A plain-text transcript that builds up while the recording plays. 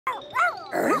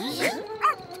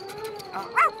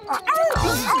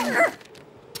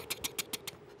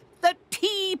The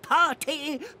tea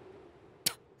party.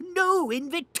 No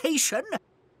invitation.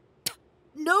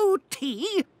 No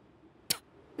tea.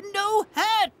 No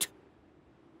hat.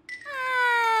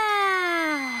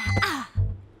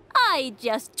 I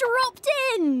just dropped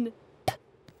in.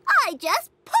 I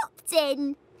just popped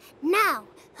in. Now,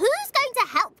 who's going to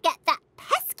help get that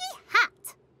pesky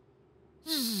hat?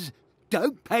 Zzz,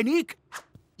 don't panic.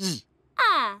 Zzz.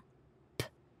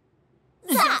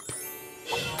 Zap!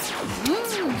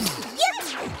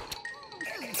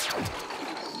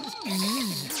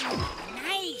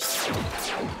 Nice.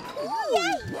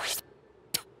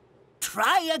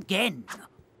 Try again.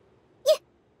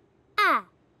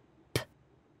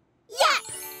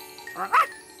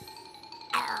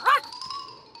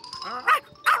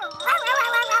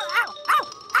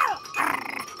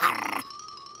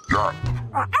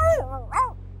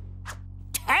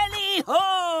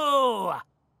 Tally-ho!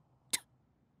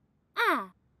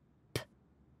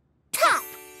 Tap!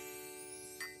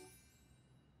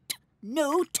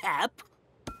 No tap.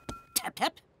 Tap,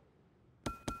 tap.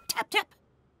 Tap, tap.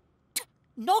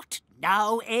 Not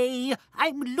now, eh?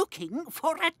 I'm looking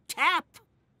for a tap.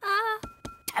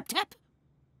 Tap, tap.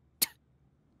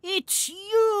 It's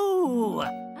you.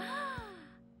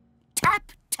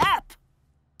 Tap, tap.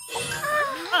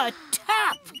 A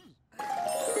tap.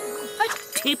 A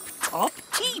tip-top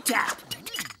tea tap.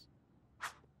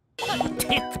 A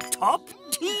tip-top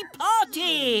tea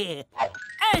party.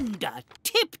 And a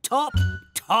tip-top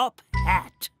top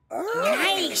hat.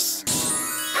 Nice.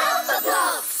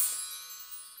 Alphablocks!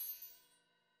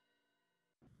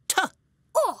 Top!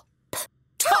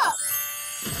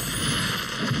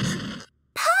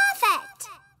 Perfect!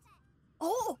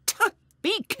 Oh,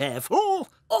 be careful.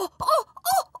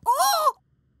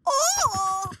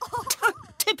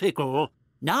 Typical.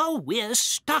 Now we're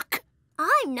stuck.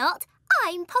 I'm not.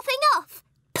 I'm popping off.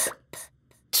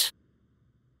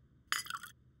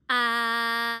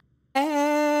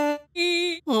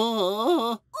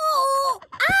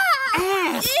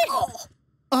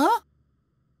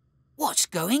 What's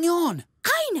going on?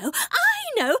 I know.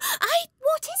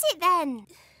 What is it then?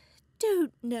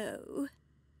 Don't know.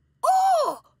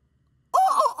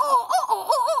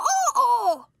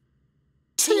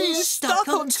 Tea's stuck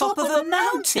on top of a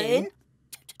mountain?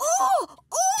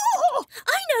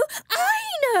 I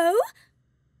know.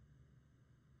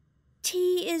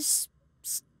 Tea is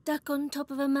stuck on top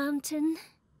of a mountain.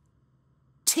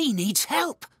 Tea needs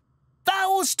help.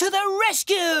 Fowls to the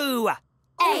rescue!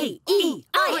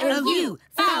 A-E-I-O-U.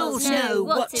 Fowls know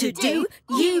what to do.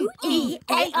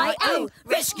 U-E-A-I-O.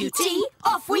 Rescue tea,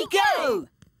 off we go.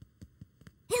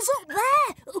 It's up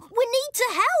there. We need to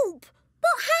help.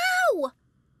 But how?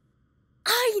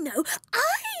 I know.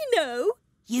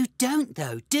 You don't,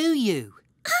 though, do you?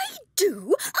 I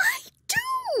do.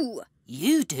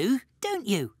 You do, don't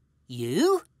you?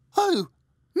 You? Oh,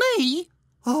 me?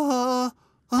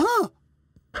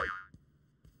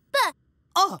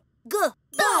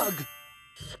 Bug!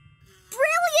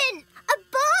 Brilliant! A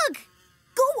bug!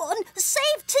 Go on,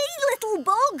 save tea, little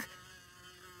bug.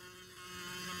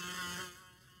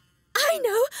 I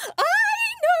know.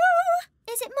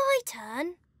 Is it my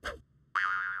turn?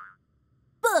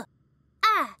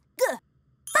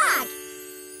 Bag!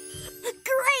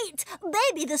 Great!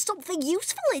 Maybe there's something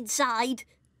useful inside.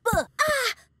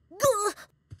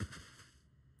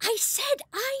 I said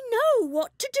I know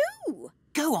what to do.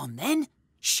 Go on, then.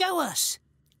 Show us.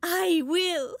 I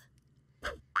will.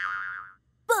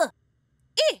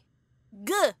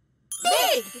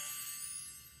 Big!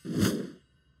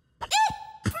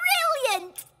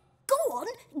 Brilliant! Go on,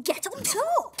 get on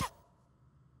top.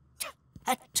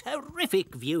 A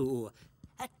terrific view.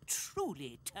 A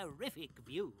truly terrific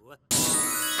view.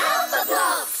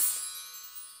 Alphablocks!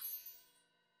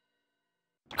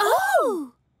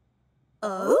 Oh!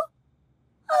 Oh?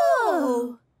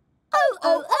 Oh! Oh,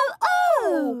 oh, oh,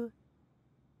 oh!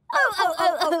 Oh, oh,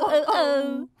 oh, oh, oh,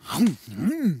 oh!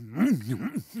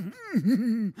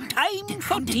 Time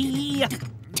for tea.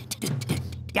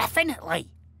 Definitely.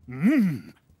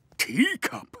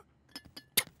 Teacup.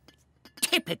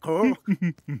 Typical.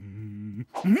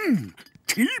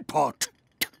 Teapot.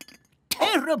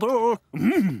 Terrible.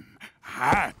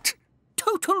 Hat.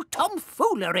 Total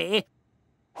tomfoolery.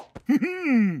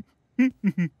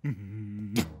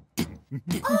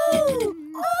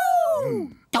 Oh!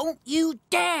 Don't you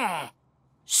dare!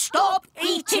 Stop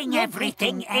eating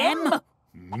everything, Em!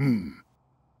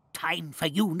 Time for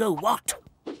you-know-what.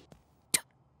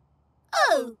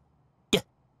 Oh!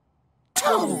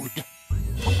 Toad!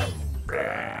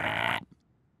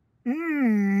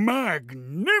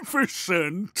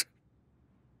 Magnificent!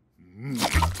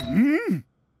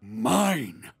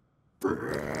 Mine.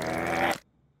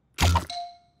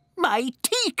 My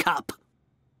teacup.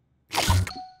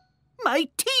 My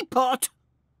teapot.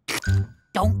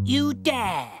 Don't you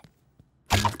dare.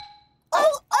 Oh,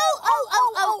 oh, oh,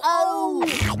 oh, oh, oh!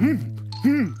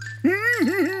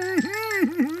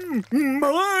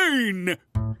 Mine!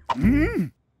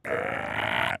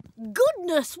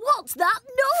 Goodness, what's that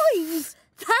noise?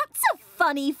 That's a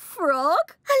funny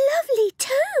frog. A lovely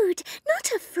toad,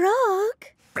 not a frog.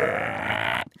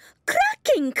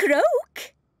 Cracking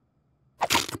croak.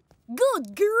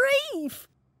 Good grief!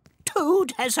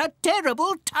 Toad has a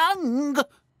terrible tongue.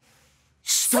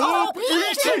 Stop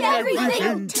eating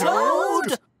everything,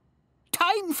 Toad!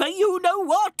 Time for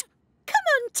you-know-what. Come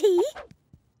on, T.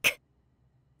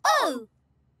 Oh!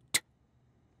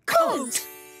 Coat!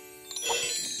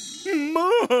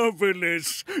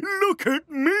 Marvellous! Look at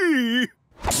me!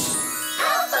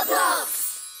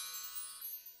 Alphablocks!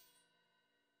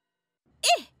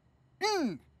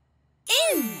 Mm.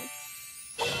 In!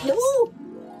 Ooh.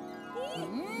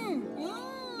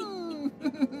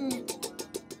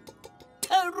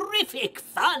 Terrific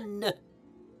fun!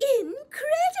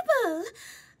 Incredible.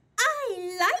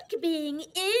 I like being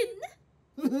in.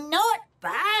 Not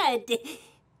bad.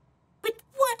 But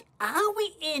what are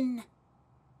we in?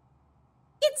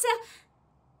 It's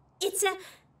a...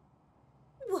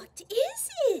 What is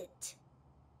it?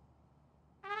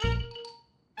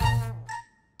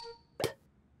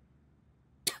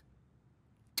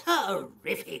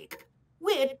 Terrific.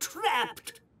 We're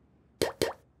trapped.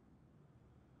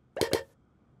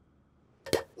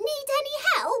 Need any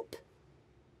help?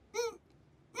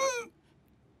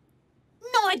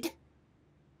 Nod.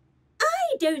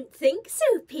 I don't think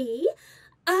so, P.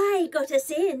 I got us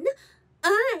in.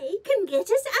 I can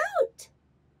get us out.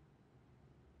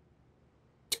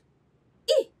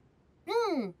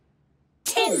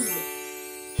 Tin.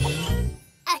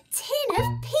 A tin of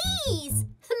peas!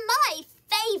 My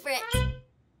favourite!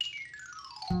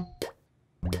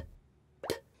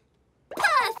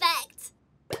 Perfect!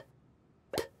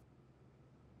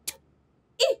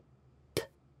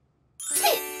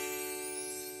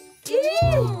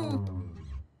 Tin!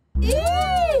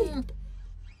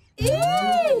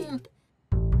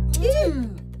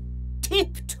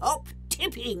 Tip-top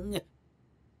tipping.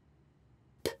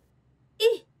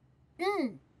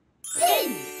 Pin!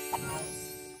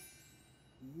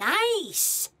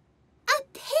 Nice. A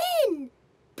pin!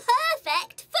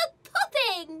 Perfect for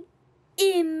popping!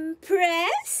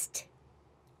 Impressed?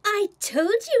 I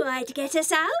told you I'd get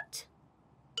us out.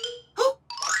 No!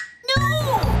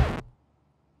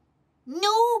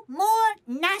 No more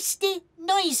nasty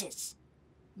noises.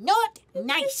 Not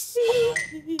nice.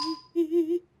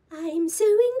 I'm so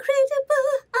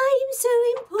incredible, I'm so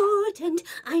important,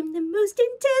 I'm the most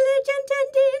intelligent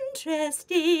and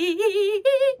interesting.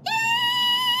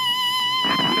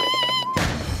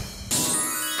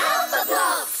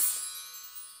 Alphablocks!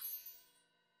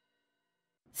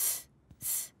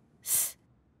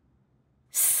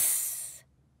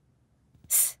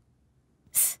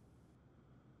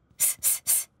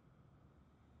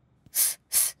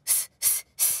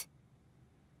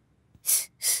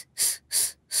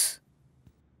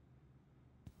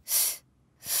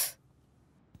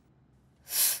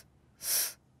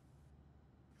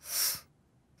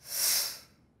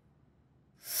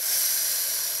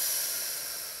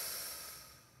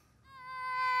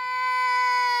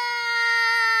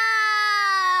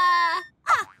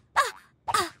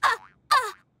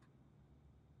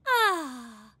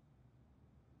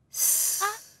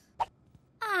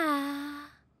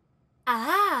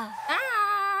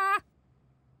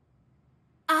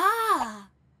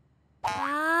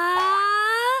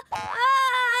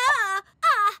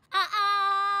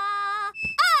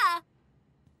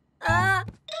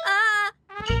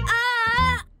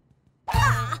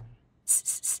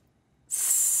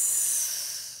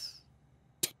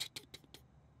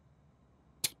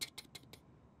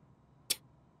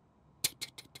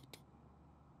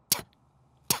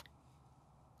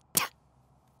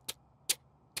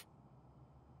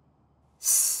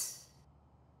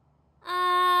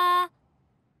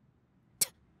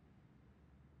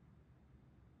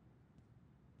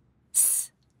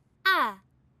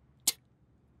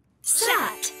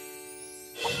 Sat.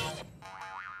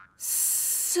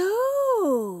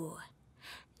 So,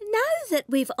 now that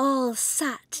we've all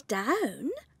sat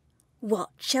down, what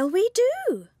shall we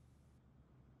do?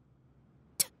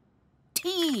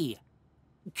 Tea.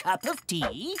 Cup of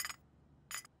tea.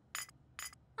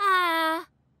 Ah.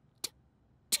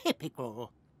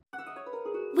 Typical.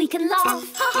 We can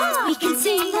laugh, we can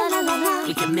sing, la la la la.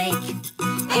 We can make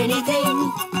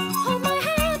anything. Hold my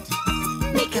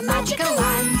hand, make a magical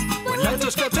land. When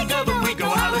letters get together, we go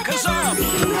alakazam. We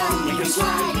can run, we can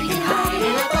slide, we can hide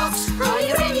in a box. Are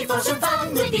you ready for some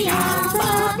fun with the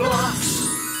Alpha?